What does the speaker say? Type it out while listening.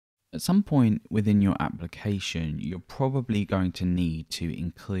At some point within your application, you're probably going to need to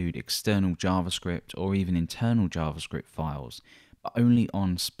include external JavaScript or even internal JavaScript files, but only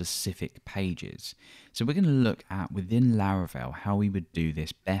on specific pages. So we're going to look at within Laravel how we would do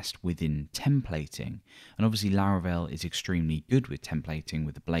this best within templating. And obviously Laravel is extremely good with templating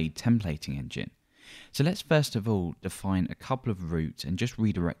with the Blade templating engine. So let's first of all define a couple of routes and just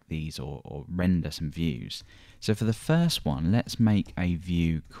redirect these or render some views. So for the first one, let's make a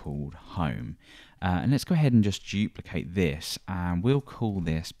view called home. And let's go ahead and just duplicate this, and we'll call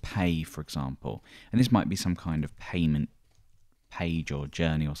this pay, for example. And this might be some kind of payment page or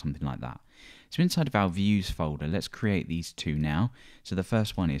journey or something like that. So inside of our views folder, let's create these two now. So the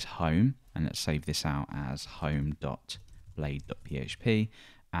first one is home, and let's save this out as home.blade.php.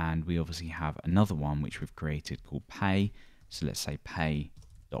 And we obviously have another one which we've created called pay. So let's say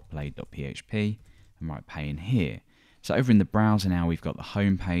pay.blade.php and write pay in here. So over in the browser now, we've got the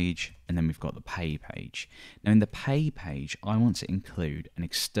home page and then we've got the pay page. Now in the pay page, I want to include an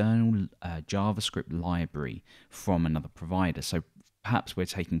external JavaScript library from another provider. So perhaps we're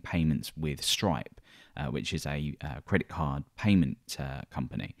taking payments with Stripe, which is a credit card payment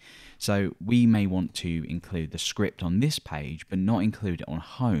company. So we may want to include the script on this page, but not include it on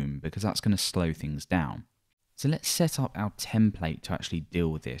home because that's going to slow things down. So let's set up our template to actually deal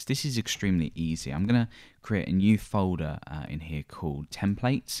with this. This is extremely easy. I'm going to create a new folder in here called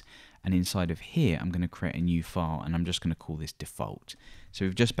templates. And inside of here, I'm going to create a new file and I'm just going to call this default. So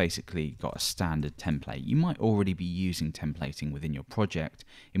we've just basically got a standard template. You might already be using templating within your project,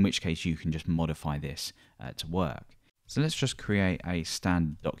 in which case you can just modify this to work. So let's just create a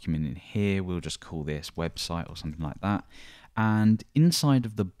standard document in here. We'll just call this website or something like that. And inside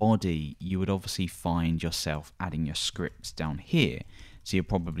of the body, you would obviously find yourself adding your scripts down here. So you'll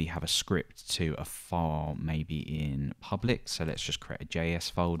probably have a script to a file maybe in public. So let's just create a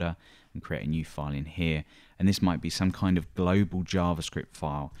JS folder and create a new file in here. And this might be some kind of global JavaScript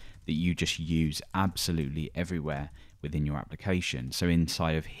file that you just use absolutely everywhere within your application. So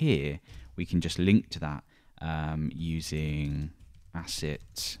inside of here, we can just link to that using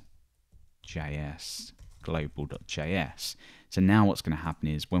asset.js global.js. So now what's going to happen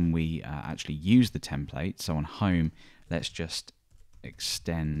is when we actually use the template, so on home, let's just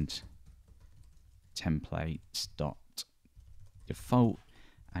extend templates.default,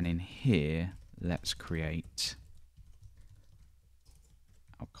 and in here let's create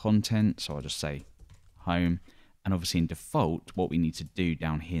our content. So I'll just say home, and obviously in default what we need to do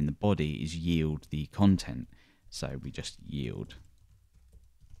down here in the body is yield the content. So we just yield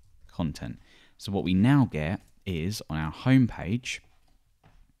content. So what we now get is on our home page,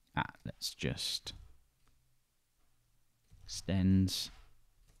 let's just extends.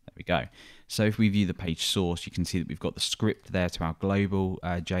 There we go. So if we view the page source, you can see that we've got the script there to our global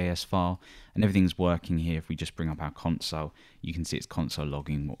JS file, and everything's working here. If we just bring up our console, you can see it's console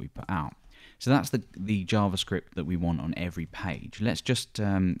logging what we put out. So that's the JavaScript that we want on every page. Let's just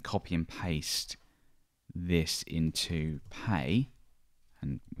copy and paste this into pay,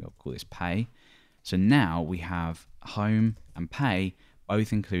 and we'll call this pay. So now we have home and pay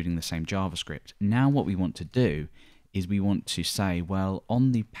both including the same JavaScript. Now what we want to do is we want to say, well,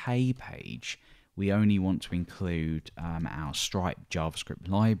 on the pay page, we only want to include our Stripe JavaScript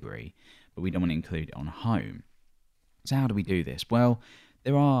library, but we don't want to include it on home. So how do we do this? Well,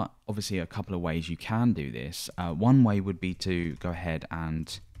 there are obviously a couple of ways you can do this. One way would be to go ahead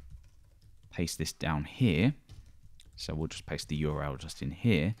and paste this down here. So we'll just paste the URL just in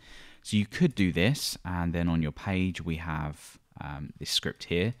here. So you could do this, and then on your page we have this script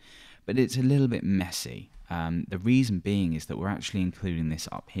here, but it's a little bit messy. The reason being is that we're actually including this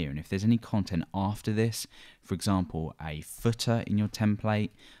up here, and if there's any content after this, for example, a footer in your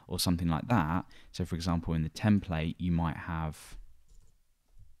template or something like that, so for example in the template you might have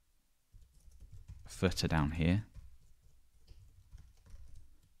a footer down here,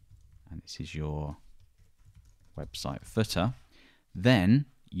 and this is your website footer, then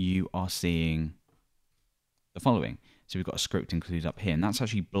you are seeing the following. So we've got a script included up here, and that's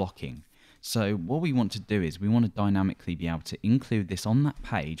actually blocking. So what we want to do is we want to dynamically be able to include this on that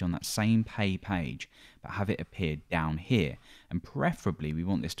page, on that same pay page, but have it appear down here. And preferably we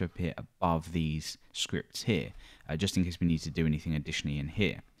want this to appear above these scripts here, just in case we need to do anything additionally in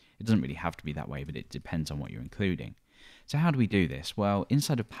here. It doesn't really have to be that way, but it depends on what you're including. So how do we do this? Well,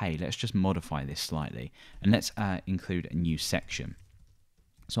 inside of pay, let's just modify this slightly, and let's include a new section.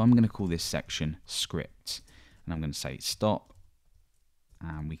 So I'm going to call this section scripts, and I'm going to say stop,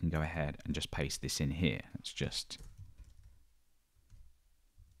 and we can go ahead and just paste this in here. Let's just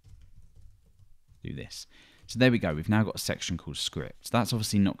do this. So there we go, we've now got a section called scripts. That's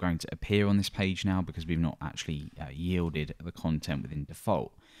obviously not going to appear on this page now because we've not actually yielded the content within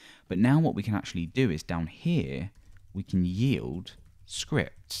default. But now what we can actually do is down here, we can yield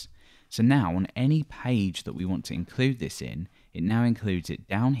scripts. So now on any page that we want to include this in, it now includes it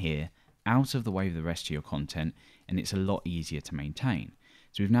down here, out of the way of the rest of your content, and it's a lot easier to maintain.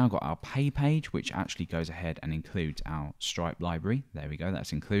 So we've now got our pay page, which actually goes ahead and includes our Stripe library. There we go,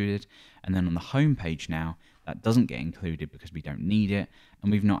 that's included. And then on the home page now, that doesn't get included because we don't need it,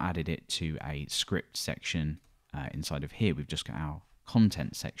 and we've not added it to a script section inside of here. We've just got our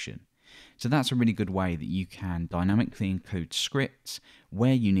content section. So that's a really good way that you can dynamically include scripts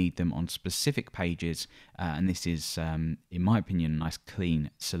where you need them on specific pages, and this is, in my opinion, a nice clean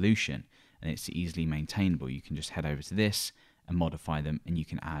solution, and it's easily maintainable. You can just head over to this and modify them, and you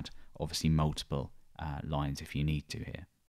can add obviously multiple lines if you need to here.